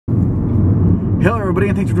Hello everybody,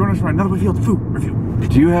 and thanks for joining us for another Whitfield food review.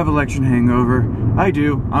 Do you have election hangover? I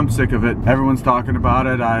do. I'm sick of it. Everyone's talking about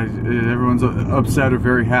it. Everyone's upset or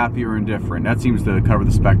very happy or indifferent. That seems to cover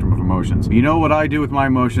the spectrum of emotions. You know what I do with my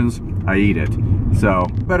emotions? I eat it. So,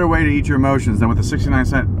 better way to eat your emotions than with a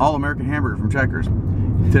 69-cent All American hamburger from Checkers.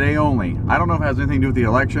 Today only. I don't know if it has anything to do with the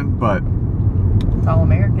election, but it's all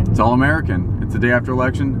American. It's all American. It's the day after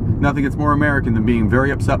election. Nothing gets more American than being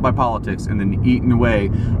very upset by politics and then eating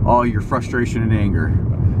away all your frustration and anger.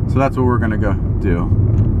 So that's what we're gonna go do.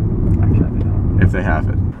 If they have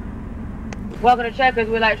it. Welcome to Checkers.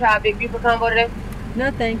 We'd like to try a big beef combo today.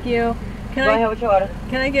 No, thank you. Go ahead with your order.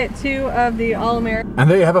 Can I get 2 of the All American? And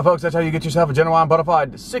there you have it, folks. That's how you get yourself a genuine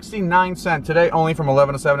bonafide 69-cent today, only from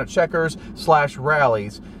 11 to 7 at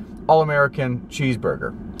Checkers/Rallies All American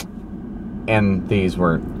Cheeseburger. And these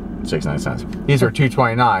weren't 69 cents. These are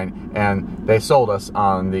 $2.29, and they sold us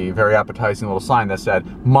on the very appetizing little sign that said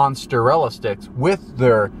Monsterella Stix with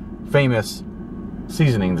their famous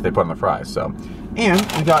seasoning that they put on the fries. So, and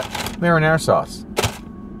we got marinara sauce.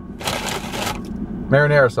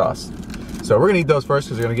 Marinara sauce. So we're gonna eat those first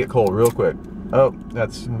because they're gonna get cold real quick. Oh,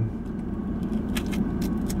 that's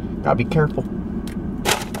gotta be careful.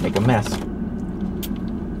 Make a mess.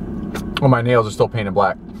 Well, my nails are still painted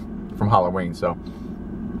black from Halloween, so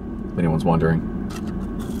if anyone's wondering.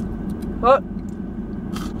 What?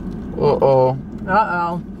 Uh-oh.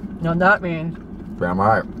 Uh-oh. No, that means. Damn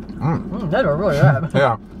right. Those are really good.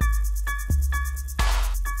 Yeah.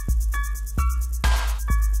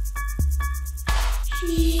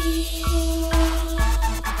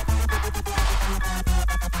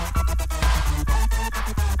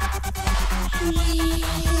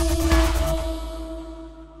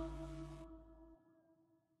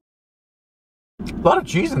 A lot of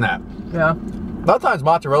cheese in that. Yeah. A lot of times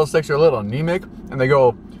mozzarella sticks are a little anemic and they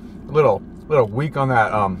go a little weak on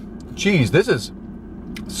that cheese. This is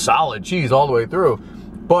solid cheese all the way through,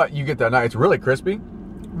 but you get that nice, it's really crispy,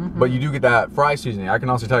 but you do get that fry seasoning. I can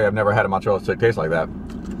honestly tell you I've never had a mozzarella stick taste like that.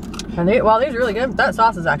 And these are really good. That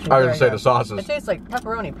sauce is actually I was gonna say good. the sauces. It tastes like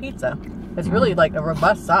pepperoni pizza. It's really like a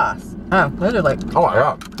robust sauce. Those are like oh my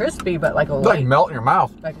god, crispy, but like a light, like melt in your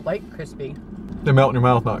mouth. Like light crispy. They melt in your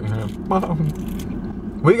mouth, not in your hand.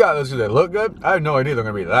 We got those because they look good. I have no idea they're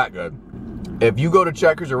gonna be that good. If you go to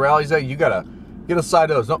Checkers or Rallies Day, you gotta get a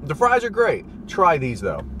side of those. No, the fries are great. Try these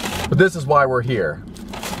though. But this is why we're here.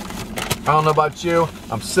 I don't know about you.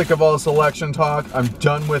 I'm sick of all this election talk. I'm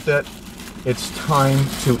done with it. It's time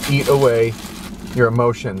to eat away your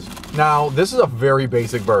emotions. Now, this is a very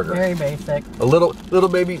basic burger. Very basic. A little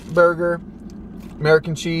baby burger,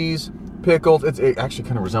 American cheese, pickles. It actually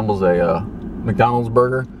kind of resembles a McDonald's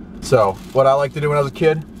burger. So, what I like to do when I was a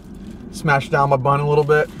kid, smash down my bun a little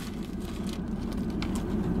bit.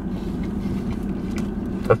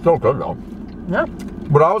 It's so good though. Yeah.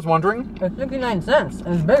 What I was wondering... It's 69 cents,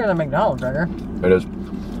 and it's bigger than McDonald's burger. It is.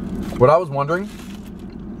 What I was wondering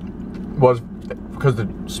was, because the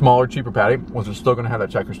smaller, cheaper patty, was it still going to have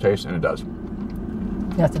that Checkers taste? And it does.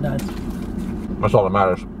 Yes, it does. That's all that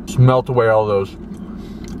matters. Smelt away all those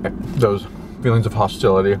feelings of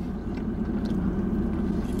hostility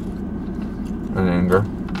and anger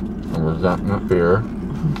and resentment, fear.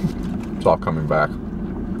 It's all coming back.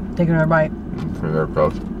 Taking our bite. There it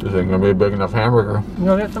goes. This ain't gonna be a big enough hamburger.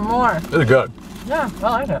 You'll get some more. This is good. Yeah, I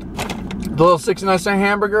like it. The little 69-cent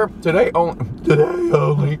hamburger, today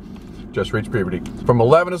only, just reached puberty. From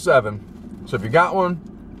 11 to 7. So if you got one,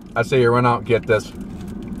 I say you run out and get this.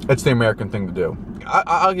 It's the American thing to do.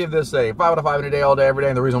 I'll give this a 5 out of 5 any day, all day, every day.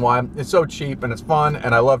 And the reason why, it's so cheap and it's fun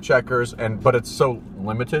and I love Checkers, but it's so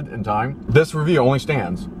limited in time. This review only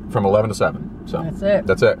stands from 11 to 7. So that's it.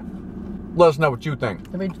 That's it. Let us know what you think.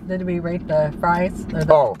 Did we rate the fries? These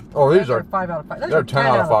are 5 out of 5. They're 10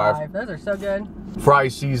 out of 5. Those are so good. Fry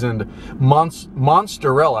seasoned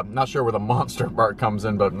Monsterella. Not sure where the monster part comes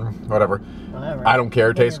in, but whatever. Whatever. I don't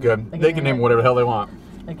care. It tastes good. They can name it whatever the hell they want.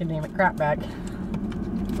 They can name it crapback.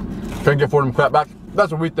 Can get for them crapback?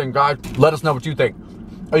 That's what we think, guys. Let us know what you think.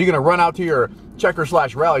 Are you going to run out to your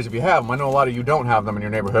Checkers/Rallies if you have them? I know a lot of you don't have them in your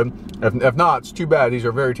neighborhood. If not, it's too bad. These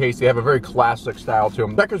are very tasty. They have a very classic style to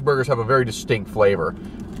them. Checkers burgers have a very distinct flavor,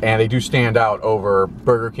 and they do stand out over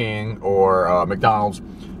Burger King or McDonald's.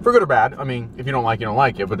 For good or bad. I mean, if you don't like it, you don't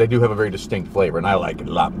like it, but they do have a very distinct flavor, and I like it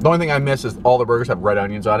a lot. The only thing I miss is all the burgers have red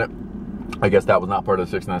onions on it. I guess that was not part of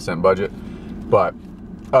the 69-cent budget, but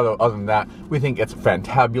other than that, we think it's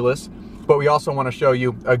fantabulous. But we also want to show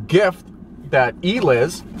you a gift that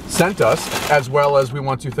Eliz sent us, as well as we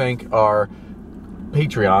want to thank our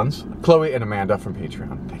Patreons, Chloe and Amanda from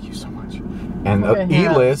Patreon. Thank you so much. And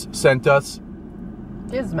Eliz sent us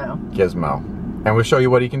Gizmo. And we'll show you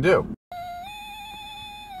what he can do.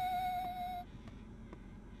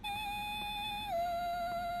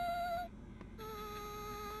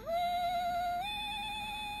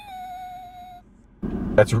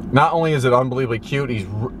 That's not only is it unbelievably cute, he's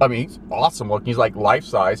awesome looking. He's like life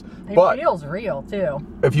size. He but feels real too.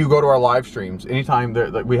 if you go to our live streams, anytime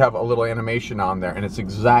we have a little animation on there, and it's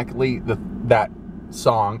exactly that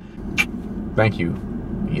song. Thank you,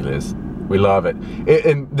 Eliz. We love it.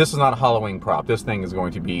 And this is not a Halloween prop. This thing is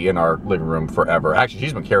going to be in our living room forever. Actually,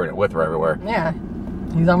 she's been carrying it with her everywhere. Yeah.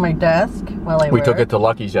 He's on my desk while I work. We took it to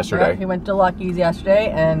Lucky's yesterday. Yeah, he went to Lucky's yesterday,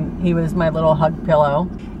 and he was my little hug pillow.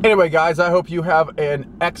 Anyway, guys, I hope you have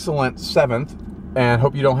an excellent 7th, and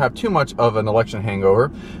hope you don't have too much of an election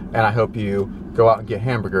hangover. And I hope you go out and get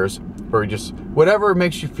hamburgers, or just whatever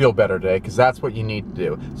makes you feel better today, because that's what you need to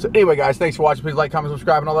do. So anyway, guys, thanks for watching. Please like, comment,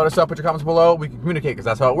 subscribe, and all that other stuff. Put your comments below. We can communicate, because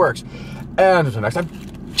that's how it works. And until next time,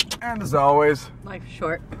 and as always, Life's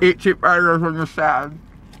short. eat cheeseburgers when you're sad.